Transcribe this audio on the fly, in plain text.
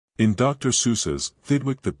In Dr. Seuss's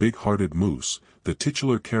Thidwick the Big-Hearted Moose, the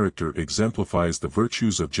titular character exemplifies the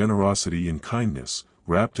virtues of generosity and kindness,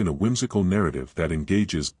 wrapped in a whimsical narrative that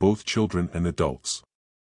engages both children and adults.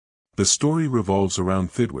 The story revolves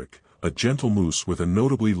around Thidwick, a gentle moose with a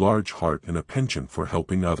notably large heart and a penchant for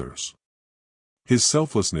helping others. His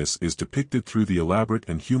selflessness is depicted through the elaborate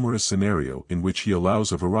and humorous scenario in which he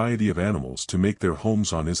allows a variety of animals to make their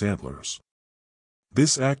homes on his antlers.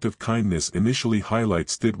 This act of kindness initially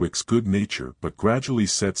highlights Thidwick's good nature but gradually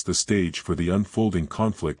sets the stage for the unfolding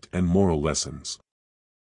conflict and moral lessons.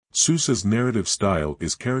 Seuss's narrative style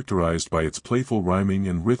is characterized by its playful rhyming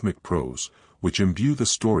and rhythmic prose, which imbue the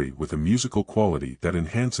story with a musical quality that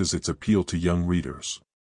enhances its appeal to young readers.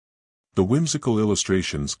 The whimsical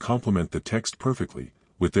illustrations complement the text perfectly,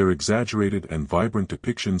 with their exaggerated and vibrant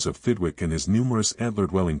depictions of Thidwick and his numerous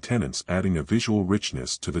antler-dwelling tenants adding a visual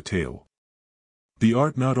richness to the tale. The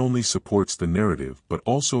art not only supports the narrative but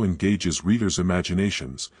also engages readers'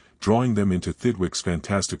 imaginations, drawing them into Thidwick's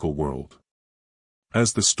fantastical world.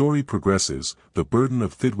 As the story progresses, the burden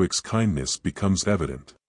of Thidwick's kindness becomes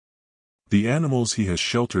evident. The animals he has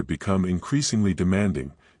sheltered become increasingly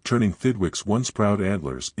demanding, turning Thidwick's once proud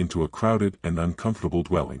antlers into a crowded and uncomfortable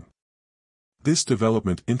dwelling. This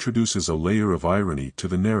development introduces a layer of irony to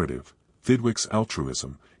the narrative. Thidwick's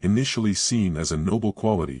altruism, initially seen as a noble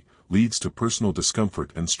quality, leads to personal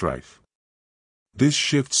discomfort and strife. This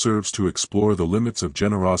shift serves to explore the limits of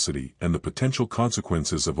generosity and the potential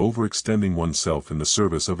consequences of overextending oneself in the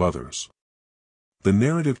service of others. The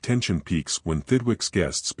narrative tension peaks when Thidwick's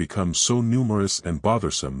guests become so numerous and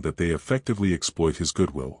bothersome that they effectively exploit his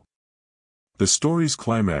goodwill. The story's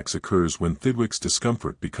climax occurs when Thidwick's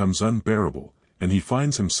discomfort becomes unbearable, and he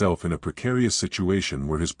finds himself in a precarious situation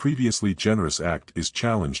where his previously generous act is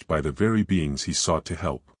challenged by the very beings he sought to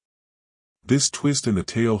help. This twist in the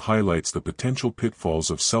tale highlights the potential pitfalls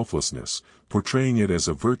of selflessness, portraying it as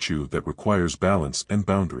a virtue that requires balance and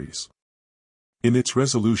boundaries. In its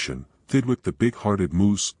resolution, Thidwick the Big-Hearted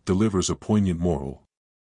Moose delivers a poignant moral.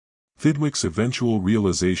 Thidwick's eventual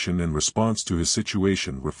realization and response to his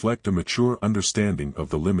situation reflect a mature understanding of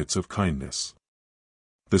the limits of kindness.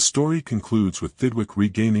 The story concludes with Thidwick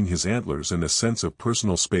regaining his antlers and a sense of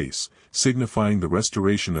personal space, signifying the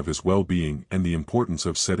restoration of his well-being and the importance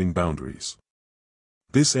of setting boundaries.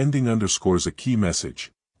 This ending underscores a key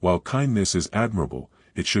message: while kindness is admirable,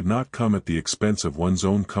 it should not come at the expense of one's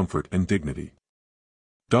own comfort and dignity.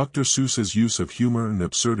 Dr. Seuss's use of humor and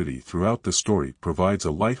absurdity throughout the story provides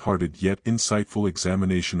a light-hearted yet insightful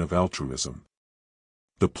examination of altruism.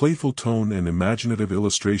 The playful tone and imaginative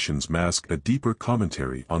illustrations mask a deeper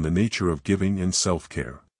commentary on the nature of giving and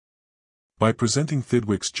self-care. By presenting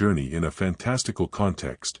Thidwick's journey in a fantastical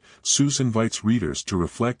context, Seuss invites readers to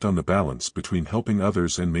reflect on the balance between helping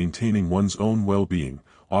others and maintaining one's own well-being,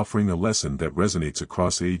 offering a lesson that resonates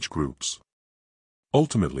across age groups.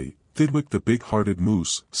 Ultimately, Thidwick the Big-Hearted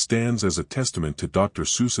Moose stands as a testament to Dr.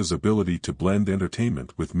 Seuss's ability to blend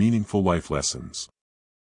entertainment with meaningful life lessons.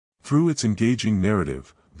 Through its engaging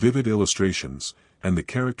narrative, vivid illustrations, and the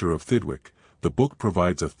character of Thidwick, the book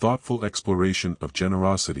provides a thoughtful exploration of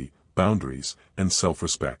generosity, boundaries, and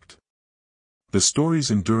self-respect. The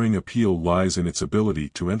story's enduring appeal lies in its ability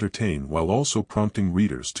to entertain while also prompting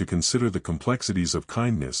readers to consider the complexities of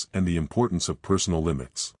kindness and the importance of personal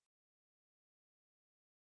limits.